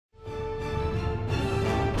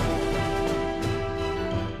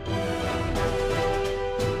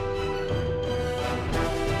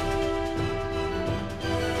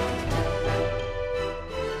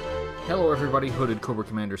everybody, Hooded Cobra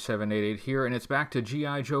Commander 788 here, and it's back to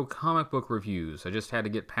G.I. Joe comic book reviews. I just had to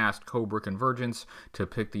get past Cobra Convergence to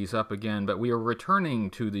pick these up again, but we are returning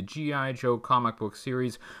to the G.I. Joe comic book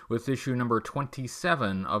series with issue number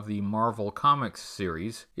 27 of the Marvel Comics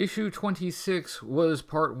series. Issue 26 was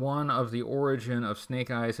part 1 of the origin of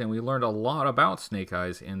Snake Eyes, and we learned a lot about Snake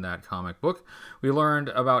Eyes in that comic book. We learned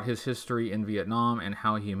about his history in Vietnam and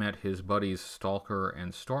how he met his buddies Stalker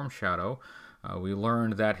and Storm Shadow. We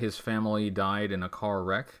learned that his family died in a car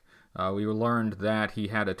wreck. We learned that he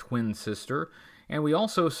had a twin sister. And we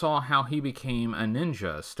also saw how he became a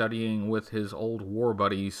ninja, studying with his old war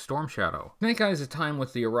buddy Storm Shadow. Snake Eyes' time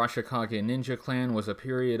with the Arashikage ninja clan was a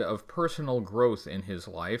period of personal growth in his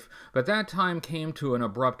life, but that time came to an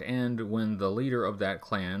abrupt end when the leader of that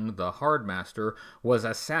clan, the Hardmaster, was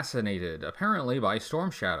assassinated, apparently by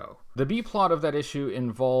Storm Shadow. The B-plot of that issue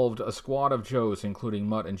involved a squad of Joes, including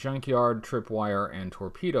Mutt and Junkyard, Tripwire, and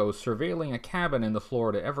Torpedo, surveilling a cabin in the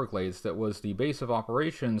Florida Everglades that was the base of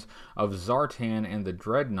operations of Zartan and the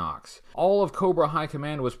Dreadnoks. All of Cobra High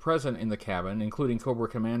Command was present in the cabin, including Cobra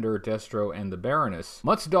Commander, Destro, and the Baroness.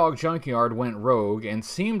 Mutt's dog Junkyard went rogue and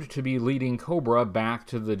seemed to be leading Cobra back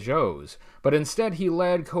to the Joes, but instead he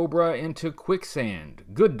led Cobra into quicksand.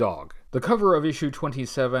 Good dog. The cover of issue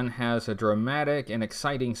 27 has a dramatic and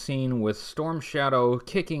exciting scene with Storm Shadow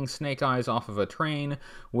kicking Snake Eyes off of a train,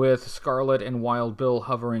 with Scarlet and Wild Bill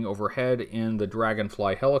hovering overhead in the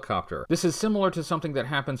Dragonfly helicopter. This is similar to something that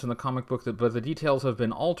happens in the comic book, but the details have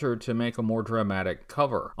been altered to make a more dramatic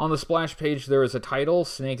cover. On the splash page there is a title,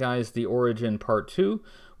 Snake Eyes: The Origin Part 2,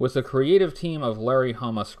 with the creative team of Larry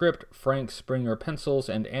Hama script, Frank Springer pencils,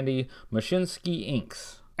 and Andy Mashinsky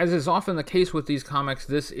inks. As is often the case with these comics,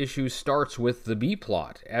 this issue starts with the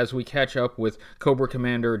B-plot, as we catch up with Cobra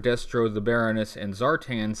Commander, Destro, the Baroness, and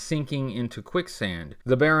Zartan sinking into quicksand.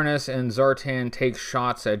 The Baroness and Zartan take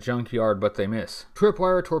shots at Junkyard, but they miss.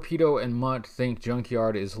 Tripwire, Torpedo, and Mutt think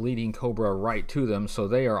Junkyard is leading Cobra right to them, so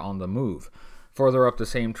they are on the move. Further up the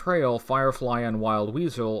same trail, Firefly and Wild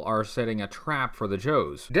Weasel are setting a trap for the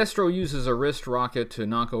Joes. Destro uses a wrist rocket to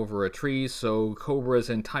knock over a tree so Cobra's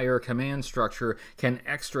entire command structure can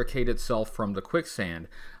extricate itself from the quicksand.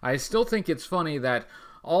 I still think it's funny that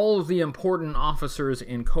all of the important officers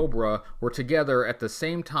in Cobra were together at the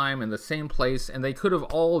same time in the same place, and they could have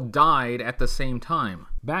all died at the same time.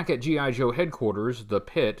 Back at G.I. Joe headquarters, the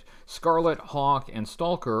Pit, Scarlet, Hawk, and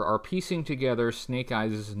Stalker are piecing together Snake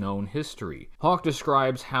Eyes' known history. Hawk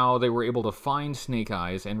describes how they were able to find Snake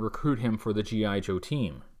Eyes and recruit him for the G.I. Joe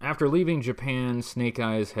team. After leaving Japan, Snake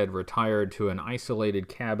Eyes had retired to an isolated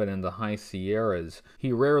cabin in the high Sierras.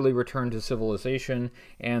 He rarely returned to civilization,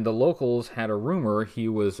 and the locals had a rumor he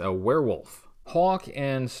was a werewolf. Hawk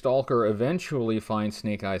and Stalker eventually find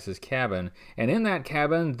Snake Eyes' cabin, and in that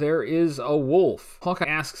cabin there is a wolf. Hawk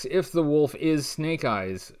asks if the wolf is Snake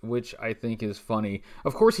Eyes, which I think is funny.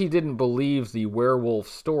 Of course he didn't believe the werewolf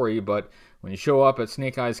story, but when you show up at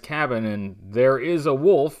Snake Eyes' cabin and there is a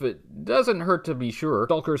wolf, it doesn't hurt to be sure.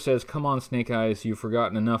 Stalker says, "Come on, Snake Eyes, you've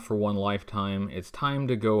forgotten enough for one lifetime. It's time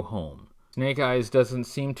to go home." Snake Eyes doesn't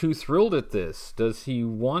seem too thrilled at this. Does he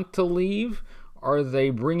want to leave? Are they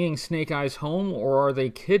bringing Snake Eyes home, or are they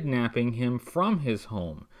kidnapping him from his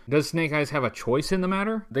home? Does Snake Eyes have a choice in the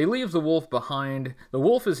matter? They leave the wolf behind. The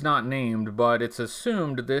wolf is not named, but it's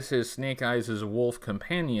assumed this is Snake Eyes' wolf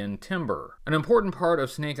companion, Timber. An important part of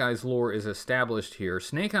Snake Eyes lore is established here.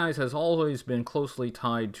 Snake Eyes has always been closely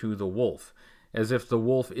tied to the wolf, as if the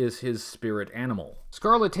wolf is his spirit animal.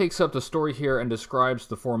 Scarlet takes up the story here and describes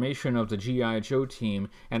the formation of the G.I. Joe team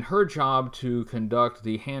and her job to conduct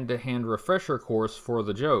the hand-to-hand refresher course for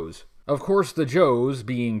the Joes. Of course, the Joes,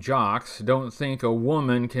 being jocks, don't think a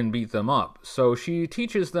woman can beat them up, so she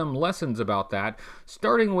teaches them lessons about that,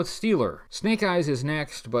 starting with Steeler. Snake Eyes is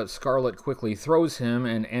next, but Scarlet quickly throws him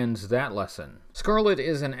and ends that lesson. Scarlet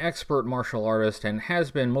is an expert martial artist and has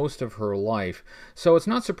been most of her life, so it's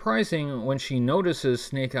not surprising when she notices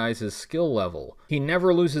Snake Eyes' skill level. He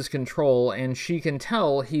never loses control, and she can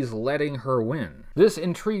tell he's letting her win. This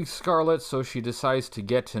intrigues Scarlet, so she decides to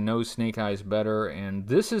get to know Snake Eyes better, and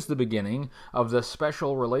this is the beginning of the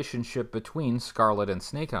special relationship between Scarlet and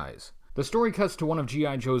Snake Eyes. The story cuts to one of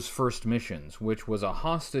G.I. Joe's first missions, which was a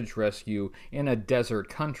hostage rescue in a desert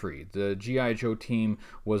country. The G.I. Joe team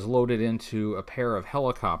was loaded into a pair of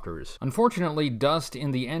helicopters. Unfortunately, dust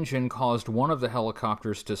in the engine caused one of the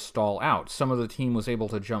helicopters to stall out. Some of the team was able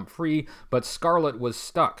to jump free, but Scarlet was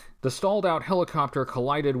stuck. The stalled-out helicopter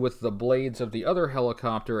collided with the blades of the other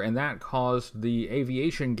helicopter, and that caused the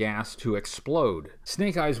aviation gas to explode.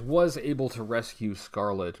 Snake Eyes was able to rescue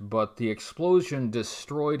Scarlet, but the explosion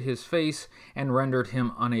destroyed his face and rendered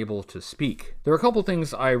him unable to speak. There are a couple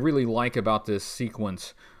things I really like about this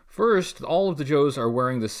sequence. First, all of the Joes are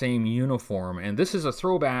wearing the same uniform, and this is a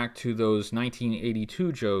throwback to those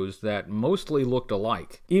 1982 Joes that mostly looked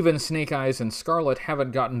alike. Even Snake Eyes and Scarlet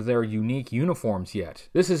haven't gotten their unique uniforms yet.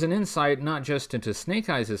 This is an insight not just into Snake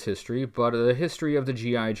Eyes' history, but the history of the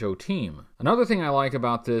G.I. Joe team. Another thing I like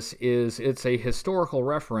about this is it's a historical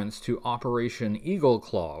reference to Operation Eagle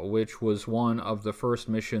Claw, which was one of the first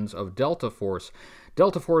missions of Delta Force.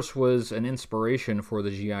 Delta Force was an inspiration for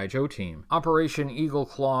the G.I. Joe team. Operation Eagle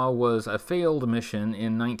Claw was a failed mission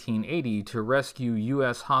in 1980 to rescue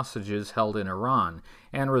U.S. hostages held in Iran,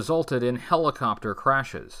 and resulted in helicopter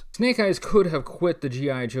crashes. Snake Eyes could have quit the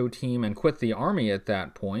G.I. Joe team and quit the army at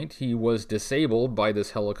that point. He was disabled by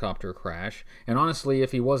this helicopter crash, and honestly,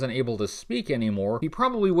 if he wasn't able to speak anymore, he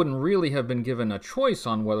probably wouldn't really have been given a choice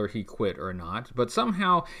on whether he quit or not, but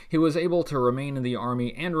somehow he was able to remain in the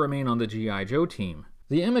army and remain on the G.I. Joe team.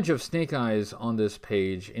 The image of Snake Eyes on this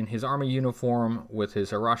page, in his army uniform, with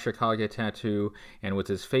his Arashikage tattoo, and with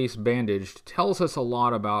his face bandaged, tells us a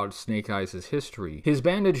lot about Snake Eyes' history. His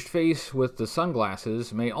bandaged face with the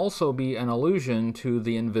sunglasses may also be an allusion to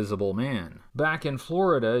the Invisible Man. Back in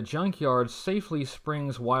Florida, Junkyard safely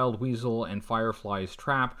springs Wild Weasel and Firefly's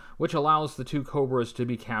trap, which allows the two Cobras to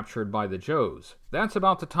be captured by the Joes. That's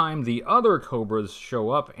about the time the other Cobras show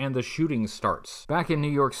up and the shooting starts. Back in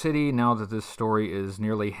New York City, now that this story is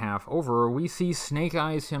nearly half over, we see Snake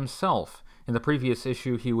Eyes himself. In the previous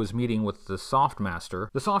issue, he was meeting with the Softmaster.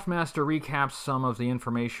 The Softmaster recaps some of the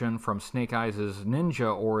information from Snake Eyes'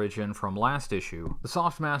 ninja origin from last issue. The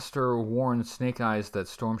Softmaster warns Snake Eyes that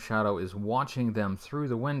Storm Shadow is watching them through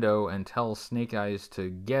the window and tells Snake Eyes to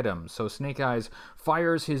get him. So Snake Eyes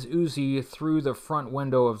fires his Uzi through the front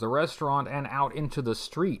window of the restaurant and out into the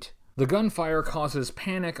street. The gunfire causes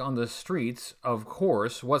panic on the streets, of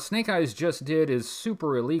course. What Snake Eyes just did is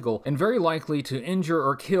super illegal and very likely to injure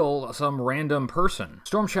or kill some random person.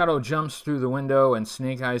 Storm Shadow jumps through the window and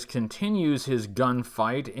Snake Eyes continues his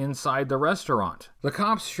gunfight inside the restaurant. The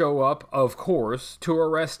cops show up, of course, to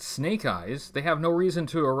arrest Snake Eyes. They have no reason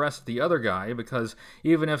to arrest the other guy because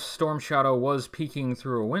even if Storm Shadow was peeking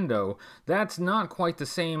through a window, that's not quite the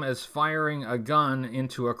same as firing a gun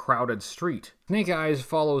into a crowded street. Snake Eyes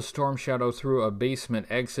follows Storm Shadow through a basement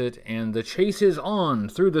exit, and the chase is on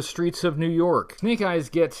through the streets of New York. Snake Eyes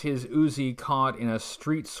gets his Uzi caught in a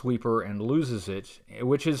street sweeper and loses it,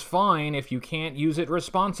 which is fine. If you can't use it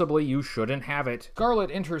responsibly, you shouldn't have it. Scarlet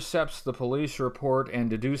intercepts the police report and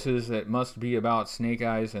deduces it must be about Snake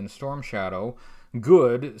Eyes and Storm Shadow.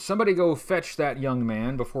 Good. Somebody go fetch that young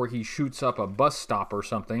man before he shoots up a bus stop or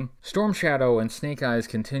something. Storm Shadow and Snake Eyes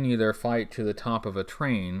continue their fight to the top of a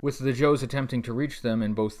train, with the Joes attempting to reach them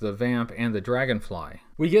in both the Vamp and the Dragonfly.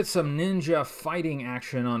 We get some ninja fighting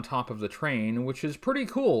action on top of the train, which is pretty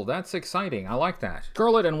cool. That's exciting. I like that.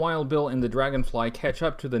 Scarlet and Wild Bill in the Dragonfly catch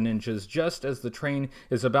up to the ninjas just as the train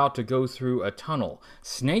is about to go through a tunnel.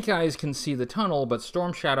 Snake Eyes can see the tunnel, but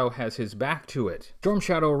Storm Shadow has his back to it. Storm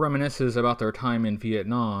Shadow reminisces about their time in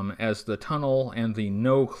Vietnam as the tunnel and the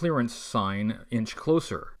no clearance sign inch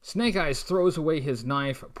closer. Snake Eyes throws away his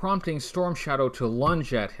knife, prompting Storm Shadow to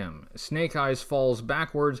lunge at him. Snake Eyes falls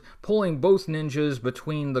backwards, pulling both ninjas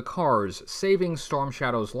between the cars, saving Storm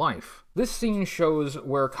Shadow's life. This scene shows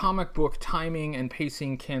where comic book timing and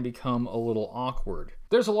pacing can become a little awkward.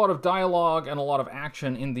 There's a lot of dialogue and a lot of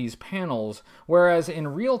action in these panels, whereas in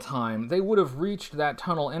real time, they would have reached that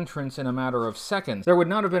tunnel entrance in a matter of seconds. There would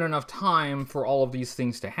not have been enough time for all of these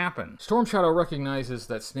things to happen. Storm Shadow recognizes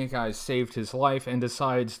that Snake Eyes saved his life and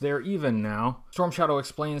decides they're even now. Storm Shadow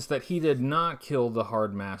explains that he did not kill the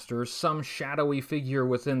Hardmaster, some shadowy figure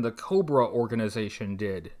within the Cobra organization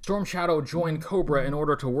did. Storm Shadow joined Cobra in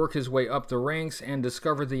order to work his way up the ranks and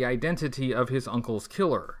discover the identity of his uncle's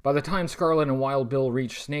killer. By the time Scarlet and Wild Bill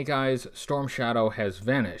reach Snake Eyes, Storm Shadow has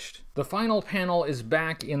vanished. The final panel is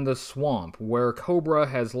back in the swamp, where Cobra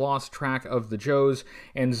has lost track of the Joes,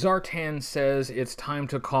 and Zartan says it's time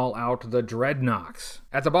to call out the Dreadnoks.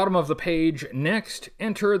 At the bottom of the page, next,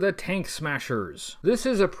 enter the Tank Smashers. This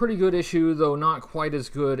is a pretty good issue, though not quite as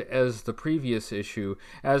good as the previous issue.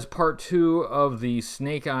 As part 2 of the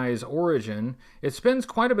Snake Eyes origin, it spends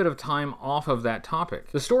quite a bit of time off of that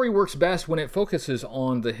topic. The story works best when it focuses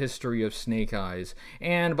on the history of Snake Eyes,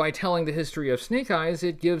 And by telling the history of Snake Eyes,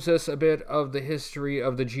 it gives us a bit of the history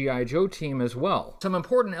of the G.I. Joe team as well. Some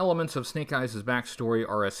important elements of Snake Eyes' backstory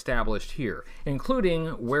are established here, including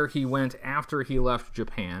where he went after he left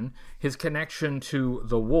Japan, his connection to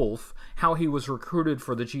the Wolf, how he was recruited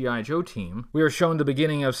for the G.I. Joe team. We are shown the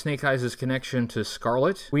beginning of Snake Eyes' connection to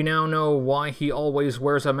Scarlet. We now know why he always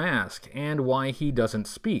wears a mask, and why he doesn't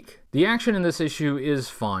speak. The action in this issue is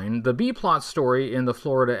fine. The B-plot story in the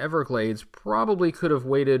Florida Everglades probably could have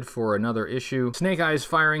waited for another issue. Snake Eyes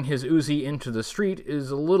firing his Uzi into the street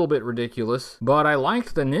is a little bit ridiculous, but I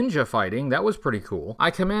liked the ninja fighting. That was pretty cool.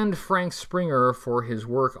 I commend Frank Springer for his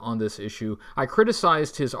work on this issue. I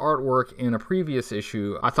criticized his artwork in a previous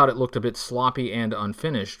issue. I thought it looked a bit sloppy and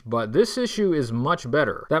unfinished, but this issue is much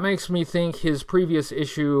better. That makes me think his previous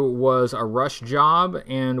issue was a rush job,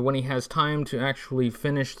 and when he has time to actually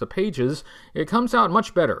finish the pages, it comes out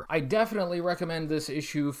much better. I definitely recommend this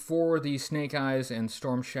issue for the Snake Eyes and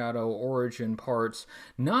Storm Shadow origin parts.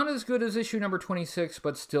 Not as good as issue number 26,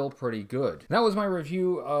 but still pretty good. That was my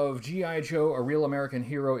review of G.I. Joe, A Real American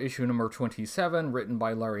Hero, issue number 27, written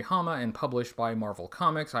by Larry Hama and published by Marvel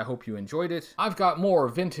Comics. I hope you enjoyed it. I've got more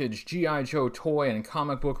vintage G.I. Joe toy and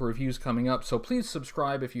comic book reviews coming up, so please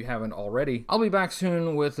subscribe if you haven't already. I'll be back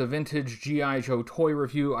soon with a vintage G.I. Joe toy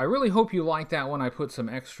review. I really hope you liked that one. I put some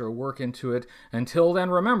extra work into it. Until then,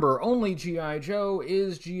 remember, only G.I. Joe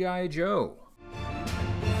is G.I. Joe.